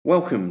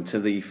Welcome to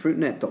the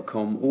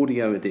fruitnet.com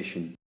audio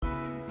edition.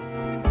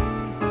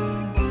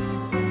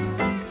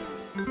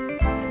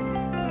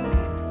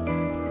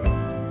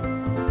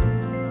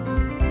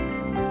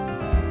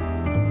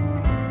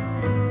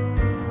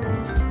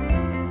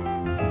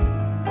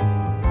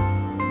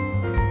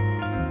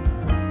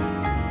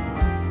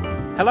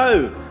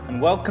 Hello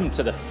and welcome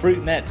to the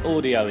FruitNet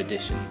audio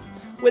edition,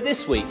 where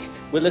this week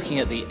we're looking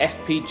at the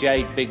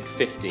FPJ Big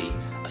 50,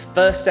 a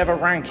first ever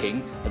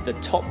ranking of the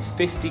top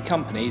 50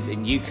 companies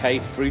in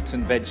UK fruit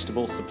and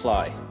vegetable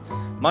supply.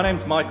 My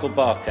name's Michael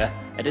Barker,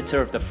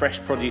 editor of the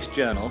Fresh Produce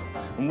Journal,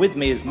 and with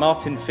me is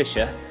Martyn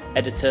Fisher,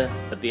 editor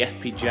of the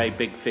FPJ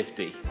Big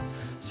 50.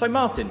 So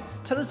Martyn,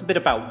 tell us a bit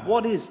about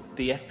what is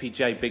the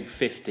FPJ Big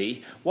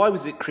 50, why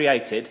was it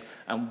created,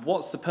 and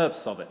what's the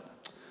purpose of it?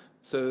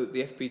 So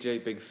the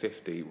FPJ Big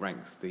 50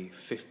 ranks the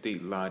 50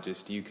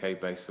 largest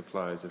UK-based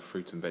suppliers of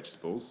fruit and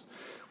vegetables.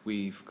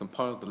 We've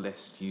compiled the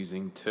list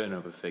using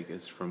turnover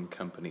figures from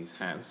Companies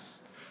House.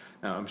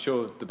 Now, I'm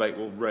sure debate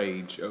will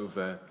rage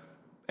over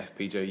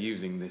FPJ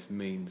using this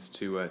means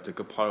to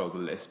compile the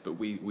list, but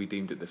we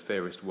deemed it the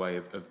fairest way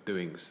of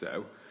doing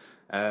so.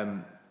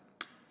 The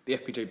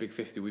FPJ Big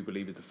 50, we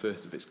believe, is the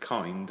first of its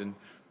kind, and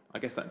I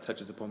guess that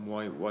touches upon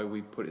why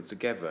we put it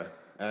together.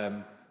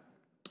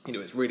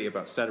 It's really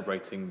about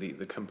celebrating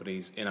the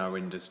companies in our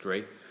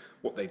industry,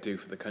 what they do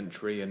for the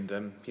country, and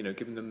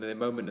giving them their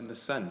moment in the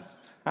sun.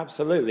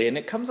 Absolutely, and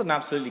it comes at an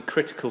absolutely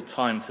critical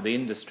time for the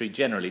industry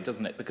generally,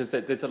 doesn't it? Because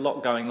there's a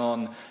lot going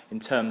on in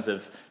terms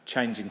of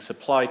changing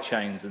supply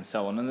chains and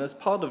so on. And as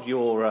part of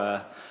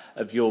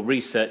your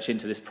research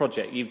into this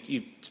project,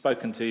 you've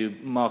spoken to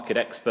market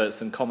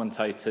experts and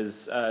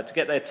commentators to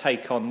get their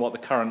take on what the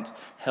current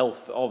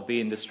health of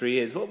the industry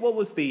is. What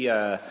was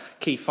the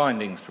key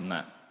findings from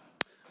that?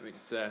 I mean,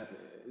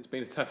 it's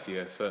been a tough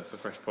year for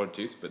fresh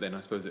produce, but then I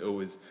suppose it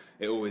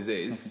always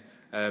is.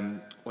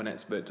 One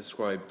expert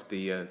described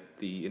the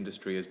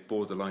industry as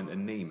borderline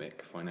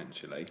anemic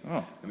financially.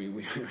 Oh. I mean,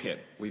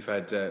 we've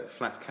had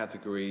flat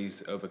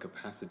categories,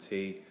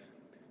 overcapacity.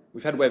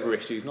 We've had weather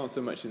issues, not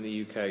so much in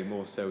the UK,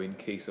 more so in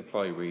key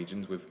supply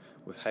regions with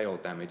hail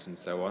damage and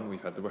so on.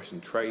 We've had the Russian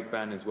trade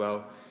ban as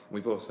well.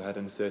 We've also had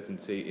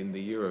uncertainty in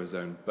the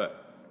Eurozone.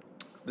 But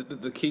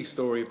the key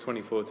story of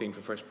 2014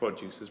 for fresh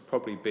produce has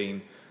probably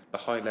been the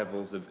high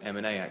levels of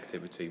M&A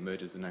activity,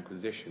 mergers and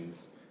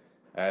acquisitions.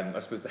 I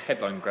suppose the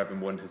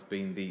headline-grabbing one has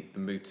been the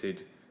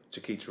mooted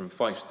Chiquita and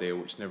Fife's deal,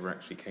 which never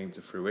actually came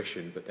to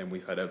fruition, but then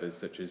we've had others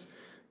such as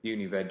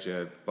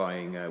Univeg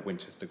buying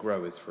Winchester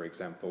Growers, for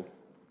example.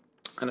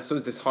 And I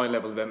suppose this high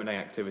level of M&A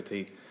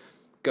activity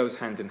goes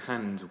hand in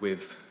hand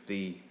with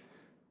the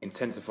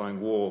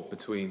intensifying war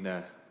between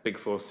Big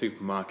Four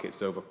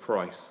supermarkets over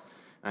price,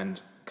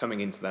 and coming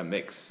into that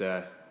mix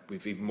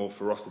with even more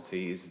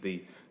ferocity is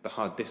the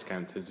hard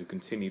discounters who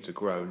continue to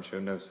grow and show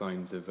no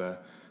signs of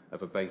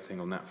abating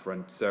on that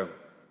front. So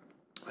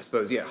I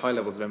suppose, high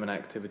levels of M&A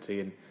activity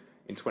in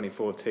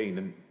 2014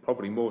 and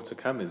probably more to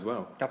come as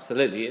well.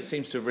 Absolutely. It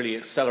seems to have really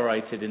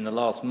accelerated in the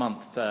last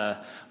month.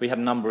 We had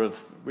a number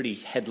of really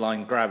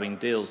headline-grabbing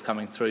deals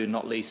coming through,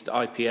 not least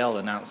IPL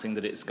announcing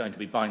that it's going to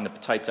be buying the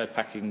potato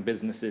packing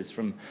businesses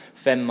from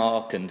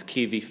Fenmark and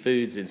QV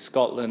Foods in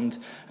Scotland.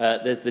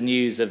 There's the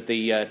news of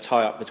the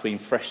tie-up between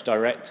Fresh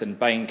Direct and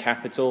Bain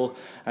Capital.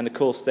 And, of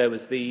course, there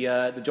was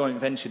the joint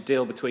venture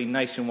deal between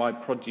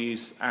Nationwide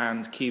Produce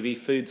and QV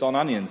Foods on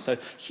onions. So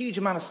huge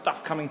amount of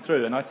stuff coming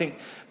through. And I think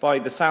by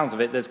the sounds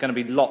of it, there's going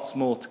to be lots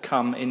more to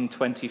come in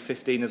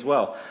 2015 as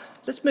well.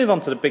 Let's move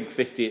on to the Big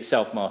 50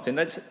 itself, Martyn.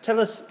 Tell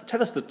us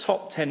the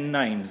top 10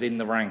 names in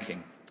the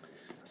ranking.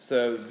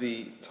 So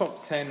the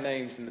top 10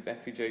 names in the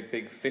FPJ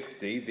Big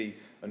 50, the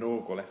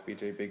inaugural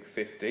FPJ Big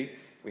 50,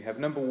 we have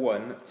number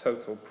 1,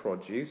 Total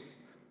Produce,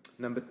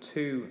 number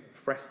 2,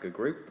 Fresca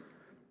Group,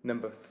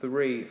 number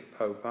 3,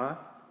 Popar,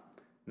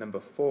 number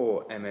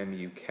 4,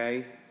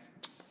 MMUK,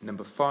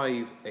 number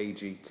 5,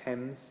 AG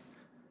Thames,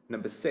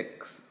 number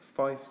 6,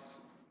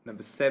 Fifes,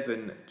 number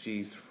 7,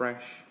 G's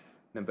Fresh,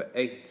 number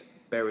 8,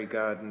 Berry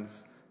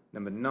Gardens,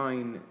 number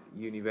 9,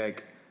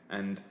 Univeg,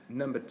 and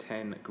number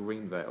 10,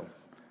 Greenvale.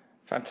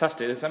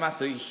 Fantastic. There's some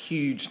absolutely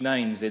huge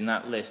names in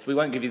that list. We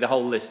won't give you the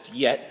whole list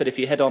yet, but if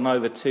you head on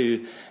over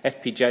to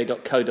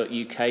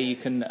fpj.co.uk, you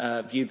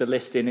can view the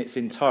list in its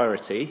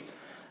entirety.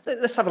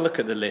 Let's have a look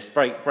at the list,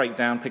 break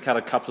down, pick out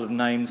a couple of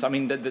names. I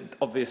mean, the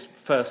obvious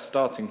first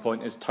starting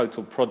point is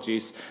Total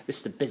Produce.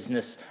 This is a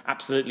business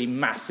absolutely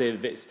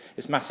massive.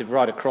 It's massive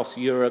right across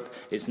Europe.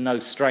 It's no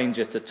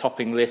stranger to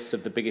topping lists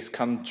of the biggest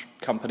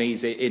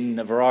companies in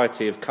a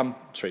variety of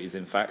countries,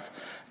 in fact.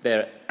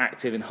 They're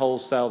active in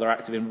wholesale, they're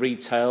active in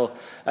retail,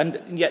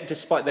 and yet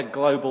despite their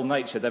global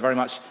nature, they're very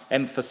much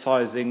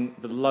emphasising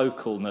the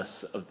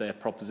localness of their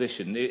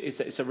proposition.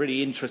 It's a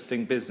really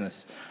interesting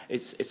business.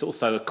 It's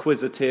also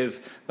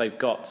acquisitive. They've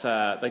got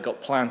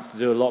plans to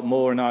do a lot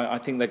more, and I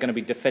think they're going to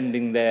be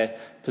defending their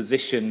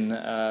position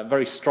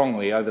very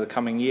strongly over the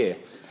coming year.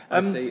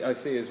 I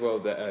see as well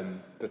that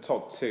the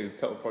top two,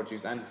 Total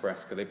Produce and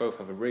Fresca, they both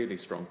have a really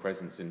strong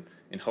presence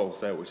in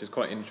wholesale, which is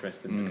quite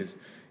interesting because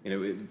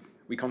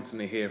we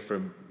constantly hear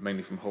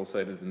mainly from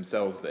wholesalers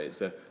themselves, that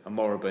it's a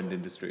moribund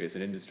industry. It's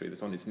an industry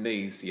that's on its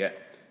knees. Yet,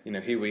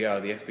 here we are,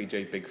 the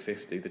FPJ Big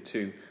 50, the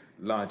two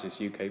largest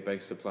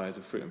UK-based suppliers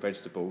of fruit and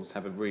vegetables,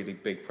 have a really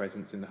big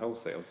presence in the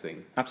wholesale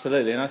scene.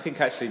 Absolutely, and I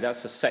think actually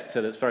that's a sector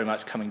that's very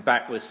much coming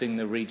back. We're seeing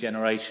the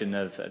regeneration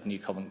of New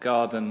Covent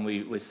Garden.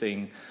 We're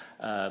seeing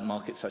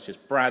markets such as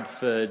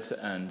Bradford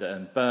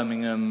and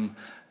Birmingham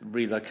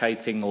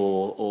relocating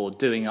or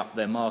doing up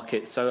their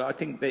markets. So I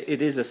think that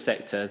it is a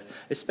sector,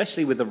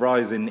 especially with the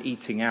rise in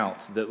eating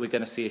out, that we're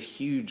going to see a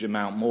huge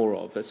amount more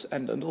of.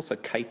 And also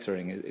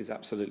catering is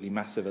absolutely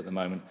massive at the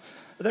moment.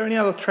 Are there any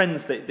other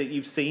trends that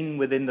you've seen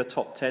within the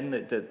top 10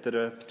 that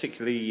are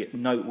particularly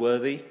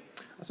noteworthy?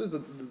 I suppose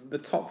the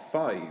top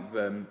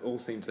five all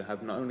seem to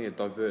have not only a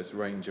diverse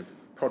range of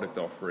product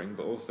offering,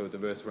 but also a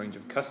diverse range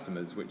of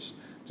customers, which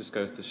just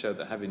goes to show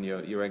that having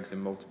your eggs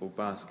in multiple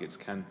baskets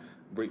can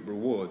reap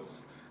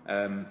rewards.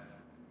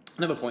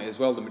 Another point as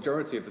well, the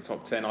majority of the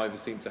top 10 either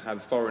seem to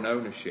have foreign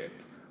ownership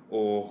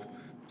or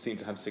seem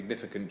to have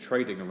significant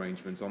trading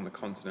arrangements on the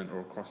continent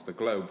or across the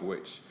globe,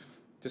 which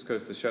just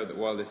goes to show that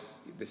while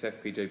this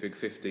FPJ Big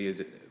 50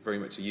 is very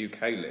much a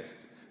UK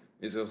list,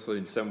 is also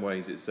in some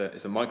ways it's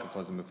a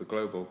microcosm of the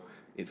global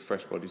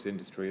fresh produce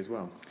industry as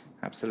well.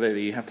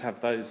 Absolutely, you have to have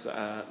those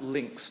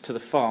links to the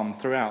farm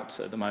throughout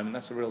at the moment.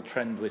 That's a real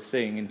trend we're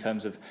seeing in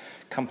terms of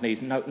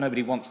companies.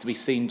 Nobody wants to be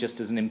seen just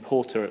as an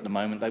importer at the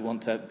moment. They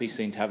want to be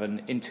seen to have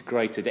an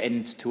integrated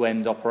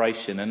end-to-end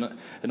operation,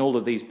 and all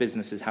of these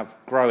businesses have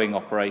growing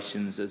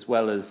operations as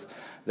well as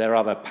their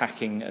other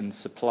packing and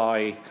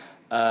supply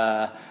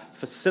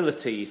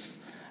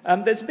facilities.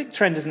 There's a big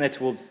trend, isn't there,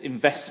 towards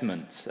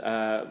investment.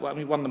 One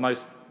of the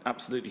most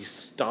absolutely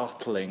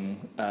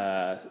startling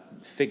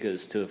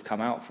figures to have come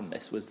out from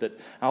this was that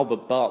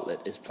Albert Bartlett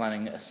is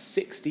planning a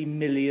 £60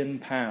 million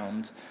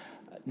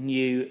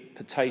new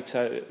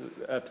potato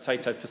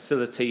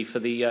facility for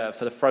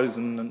the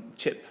frozen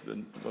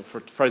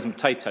frozen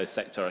potato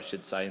sector, I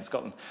should say, in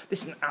Scotland.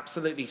 This is an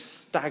absolutely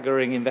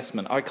staggering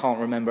investment. I can't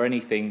remember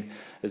anything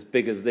as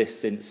big as this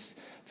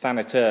since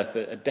Thanet Earth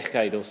a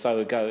decade or so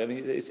ago. I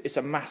mean, it's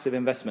a massive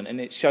investment,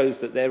 and it shows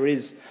that there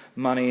is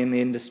money in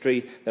the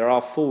industry. There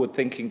are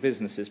forward-thinking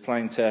businesses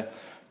planning to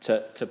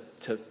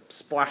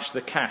splash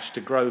the cash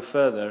to grow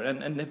further.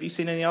 And have you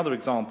seen any other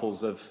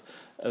examples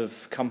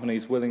of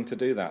companies willing to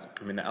do that?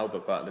 I mean, the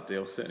Albert Bartlett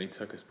deal certainly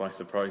took us by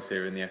surprise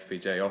here in the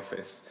FPJ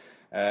office.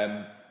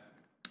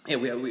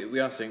 We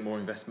are seeing more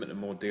investment and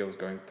more deals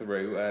going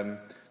through.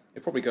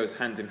 It probably goes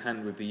hand in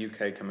hand with the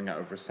UK coming out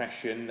of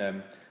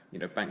recession.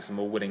 Banks are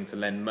more willing to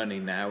lend money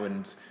now,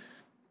 and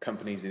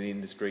companies in the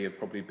industry have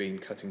probably been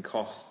cutting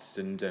costs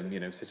and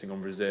sitting on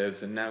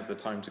reserves, and now's the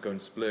time to go and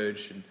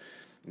splurge. And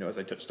as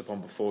I touched upon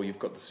before, you've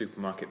got the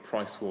supermarket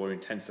price war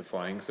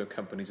intensifying, so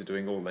companies are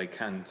doing all they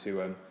can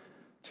to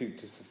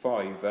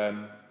survive.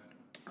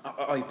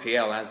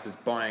 IPL, as does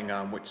Buying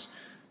Arm, which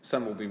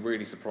some will be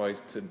really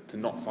surprised to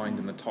not find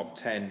in the top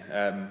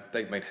 10.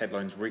 They've made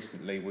headlines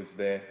recently with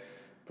their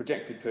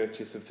projected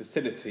purchase of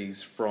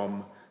facilities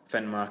from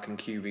Fenmark and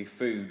QV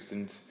Foods,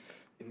 and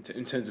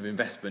in terms of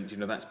investment,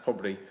 that's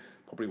probably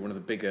one of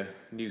the bigger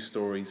news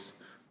stories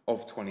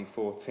of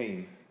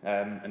 2014.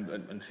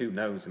 And who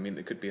knows? I mean,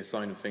 it could be a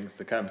sign of things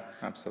to come.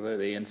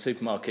 Absolutely, and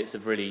supermarkets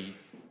have really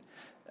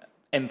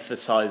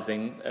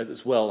emphasising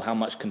as well how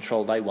much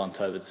control they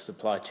want over the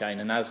supply chain,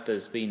 and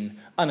Asda's been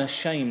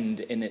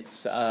unashamed in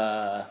its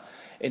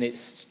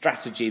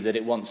strategy that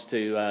it wants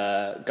to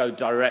go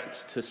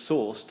direct to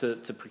source to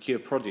procure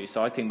produce.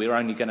 So I think we're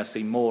only going to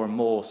see more and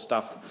more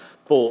stuff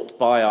bought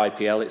by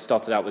IPL. It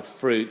started out with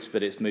fruit,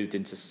 but it's moved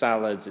into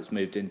salads, it's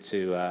moved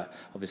into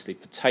obviously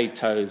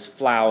potatoes,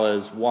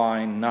 flowers,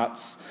 wine,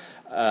 nuts.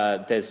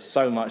 There's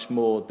so much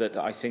more that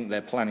I think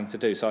they're planning to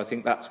do. So I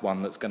think that's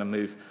one that's going to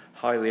move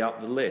highly up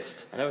the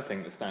list. Another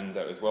thing that stands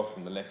out as well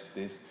from the list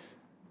is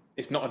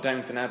it's not a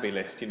Downton Abbey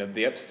list.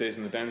 The upstairs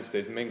and the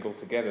downstairs mingle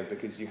together,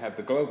 because you have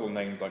the global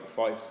names like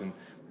Fifes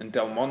and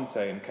Del Monte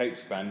and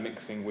Capespan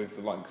mixing with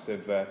the likes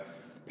of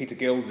Peter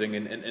Gilding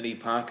and E.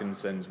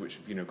 Parkinson's, which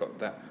have got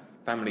that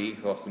family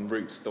ethos and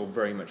roots still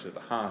very much at the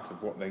heart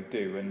of what they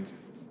do. And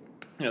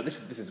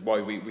this is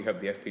why we hope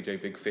the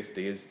FPJ Big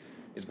 50 is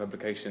a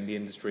publication the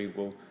industry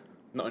will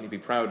not only be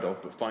proud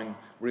of, but find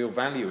real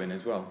value in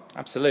as well.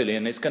 Absolutely,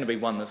 and it's going to be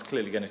one that's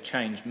clearly going to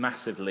change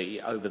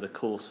massively over the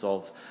course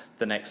of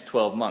the next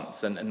 12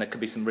 months, and there could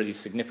be some really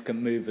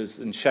significant movers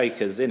and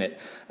shakers in it.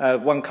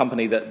 One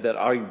company that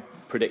I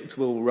predict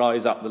will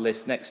rise up the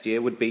list next year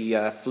would be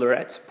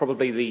Fleurette,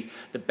 probably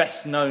the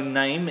best known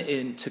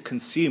name to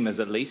consumers,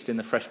 at least in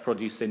the fresh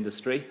produce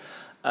industry.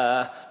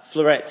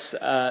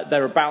 Fleurette,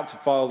 they're about to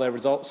file their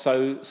results,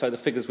 so the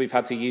figures we've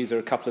had to use are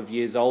a couple of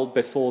years old,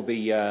 before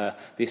the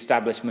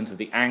establishment of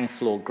the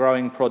Angflor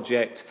growing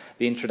project,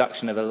 the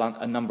introduction of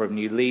a number of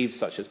new leaves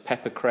such as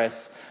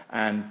peppercress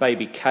and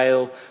baby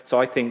kale.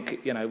 So I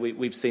think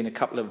we've seen a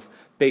couple of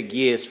big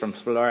years from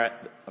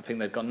Fleurette. I think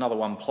they've got another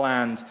one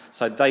planned,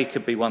 so they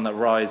could be one that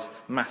rise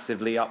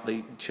massively up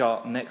the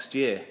chart next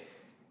year.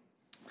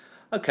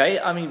 Okay,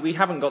 I mean, we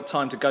haven't got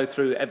time to go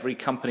through every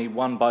company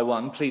one by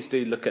one. Please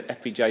do look at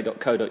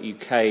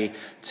fpj.co.uk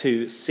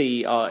to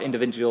see our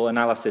individual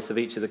analysis of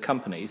each of the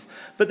companies.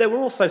 But there were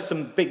also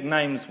some big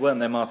names, weren't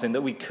there, Martyn,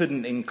 that we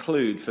couldn't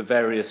include for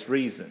various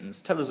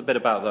reasons. Tell us a bit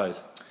about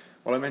those.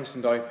 Well, I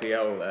mentioned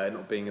IPL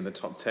not being in the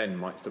top 10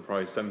 might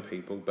surprise some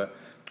people, but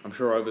I'm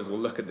sure others will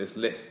look at this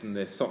list and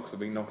their socks are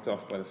being knocked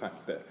off by the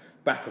fact that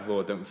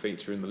Bakkavor don't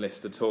feature in the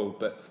list at all.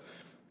 But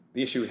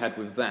the issue we had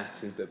with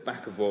that is that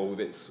Bakkavor, with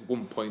its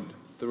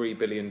 1.3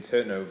 billion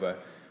turnover,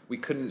 we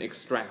couldn't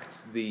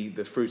extract the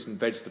fruit and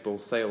vegetable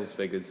sales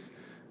figures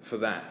for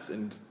that.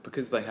 And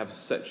because they have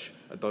such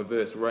a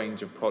diverse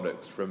range of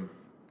products, from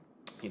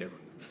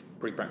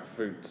pre-packed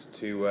fruit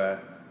to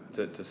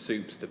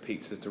soups, to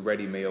pizzas, to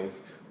ready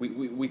meals,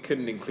 we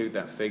couldn't include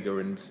that figure,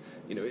 and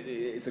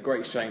it's a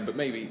great shame. But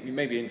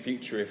maybe in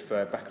future, if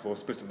Bakkavor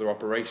split up their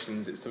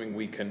operations, it's something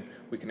we can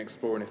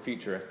explore in a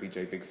future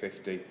FPJ Big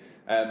 50.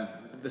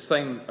 The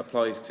same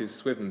applies to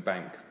Swithin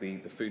Bank, the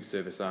food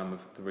service arm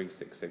of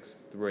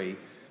 3663.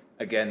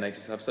 Again, they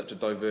just have such a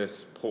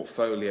diverse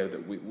portfolio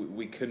that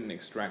we couldn't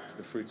extract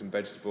the fruit and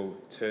vegetable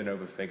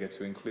turnover figure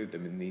to include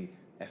them in the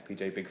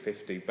FPJ Big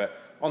 50. But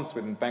on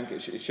Swithin Bank, it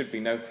should be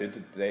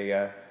noted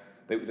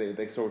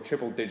they saw a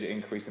triple-digit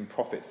increase in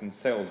profits and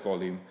sales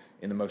volume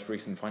in the most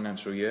recent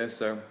financial year.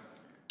 So,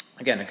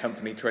 again, a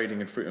company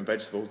trading in fruit and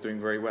vegetables doing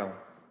very well.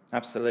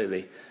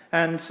 Absolutely.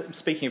 And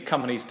speaking of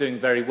companies doing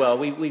very well,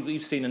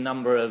 we've seen a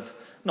number of,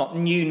 not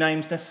new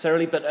names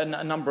necessarily, but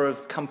a number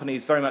of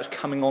companies very much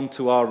coming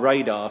onto our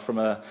radar from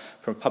a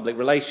public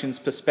relations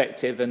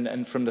perspective,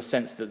 and from the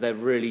sense that they're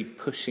really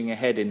pushing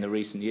ahead in the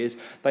recent years.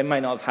 They may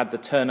not have had the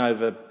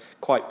turnover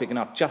quite big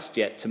enough just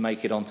yet to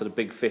make it onto the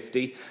Big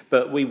 50,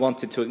 but we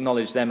wanted to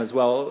acknowledge them as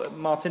well.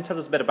 Martyn, tell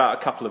us a bit about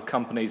a couple of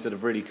companies that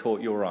have really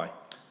caught your eye.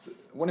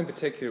 One in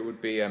particular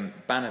would be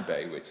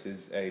Banabé, which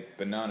is a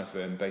banana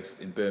firm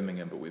based in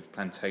Birmingham but with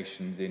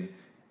plantations in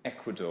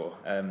Ecuador.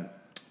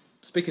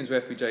 Speaking to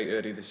FPJ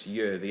earlier this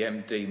year, the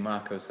MD,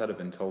 Mark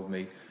O'Sullivan, told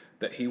me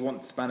that he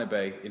wants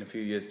Banabé in a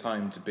few years'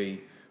 time to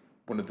be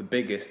one of the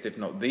biggest, if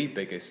not the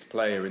biggest,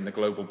 player in the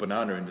global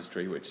banana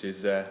industry, which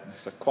is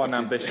quite an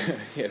ambition.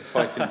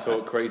 Fighting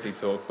talk, crazy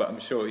talk. But I'm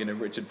sure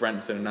Richard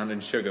Branson and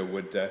Alan Sugar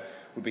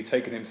would be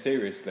taking him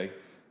seriously.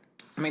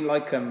 I mean,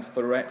 like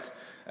Florette,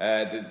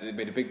 they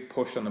made a big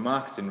push on the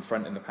marketing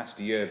front in the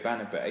past year,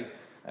 Banabé.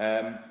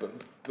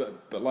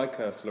 But like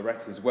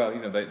Florette as well,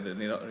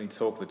 they not only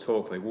talk the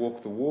talk, they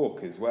walk the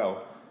walk as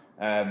well.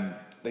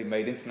 They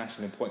made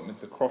international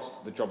appointments across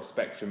the job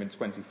spectrum in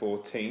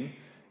 2014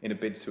 in a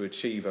bid to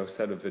achieve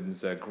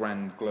O'Sullivan's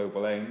grand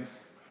global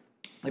aims.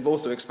 They've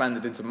also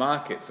expanded into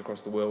markets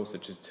across the world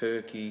such as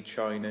Turkey,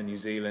 China, New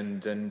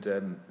Zealand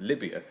and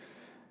Libya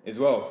as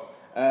well.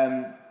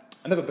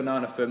 Another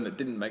banana firm that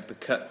didn't make the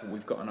cut that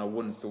we've got on our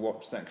ones to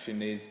watch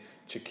section is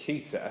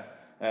Chiquita,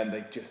 and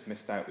they just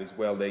missed out as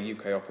well. Their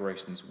UK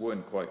operations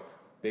weren't quite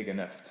big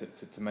enough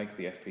to make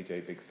the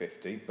FPJ Big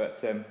 50,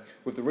 but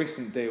with the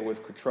recent deal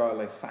with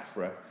Quatrale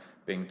Safra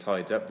being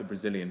tied up, the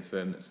Brazilian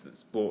firm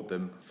that's bought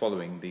them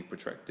following the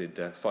protracted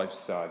Fife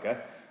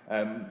saga,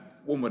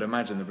 one would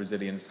imagine the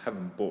Brazilians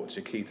haven't bought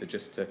Chiquita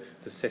just to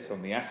sit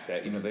on the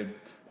asset. They're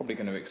probably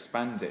going to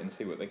expand it and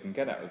see what they can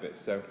get out of it.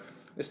 So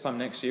this time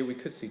next year, we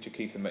could see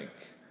Chiquita make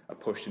a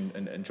push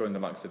and join the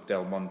likes of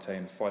Del Monte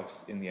and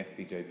Fife's in the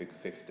FPJ Big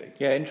 50.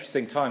 Yeah,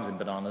 interesting times in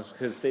bananas,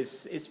 because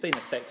it's been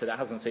a sector that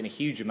hasn't seen a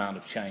huge amount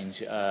of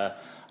change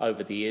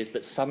over the years,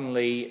 but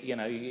suddenly,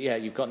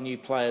 you've got new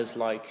players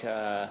like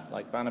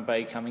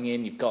Banabé coming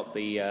in, you've got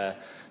the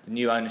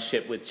new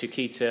ownership with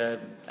Chiquita,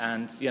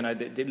 and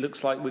it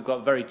looks like we've got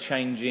a very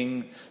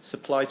changing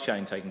supply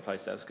chain taking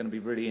place. That's going to be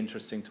really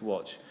interesting to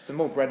watch. Some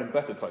more bread and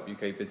butter type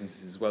UK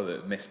businesses as well that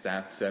have missed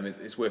out.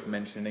 It's worth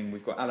mentioning.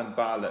 We've got Alan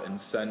Bartlett and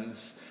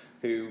Sons,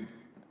 who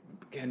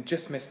again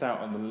just missed out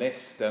on the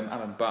list.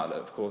 Alan Bartlett,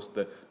 of course,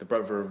 the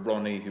brother of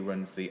Ronnie, who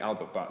runs the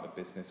Albert Bartlett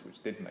business,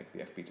 which did make the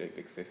FPJ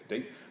Big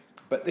 50.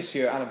 But this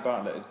year, Alan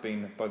Bartlett has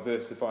been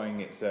diversifying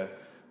its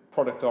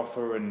product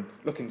offer and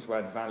looking to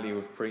add value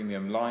of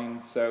premium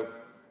lines. So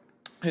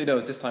who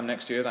knows, this time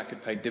next year that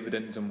could pay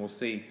dividends, and we'll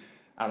see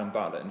Alan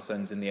Bartlett and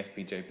Sons in the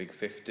FPJ Big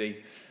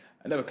 50.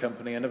 Another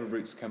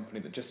roots company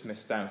that just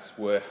missed out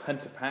were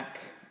Hunter Pack.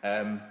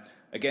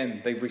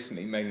 Again, they've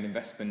recently made an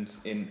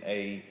investment in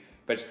a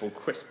vegetable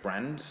crisp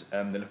brand.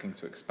 They're looking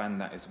to expand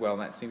that as well.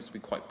 That seems to be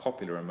quite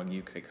popular among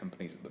UK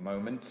companies at the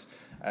moment.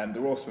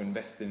 They're also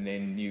investing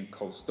in new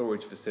cold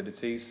storage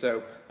facilities.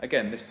 So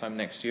again, this time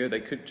next year,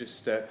 they could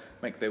just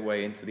make their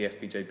way into the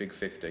FPJ Big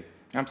 50.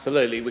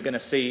 Absolutely. We're going to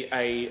see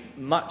a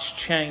much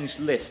changed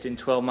list in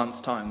 12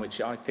 months' time,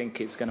 which I think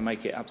is going to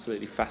make it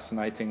absolutely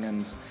fascinating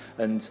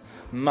and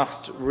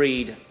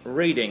must-read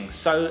reading.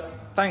 So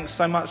thanks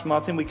so much,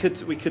 Martyn. We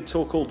could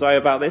talk all day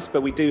about this,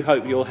 but we do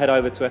hope you'll head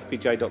over to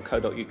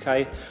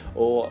fpj.co.uk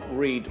or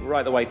read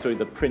right the way through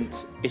the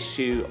print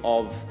issue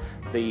of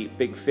the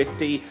Big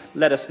 50.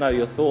 Let us know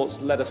your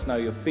thoughts. Let us know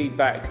your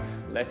feedback.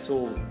 Let's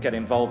all get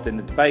involved in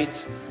the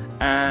debate.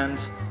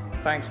 And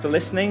Thanks for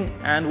listening,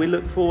 and we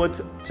look forward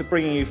to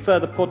bringing you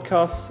further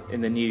podcasts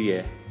in the new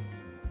year.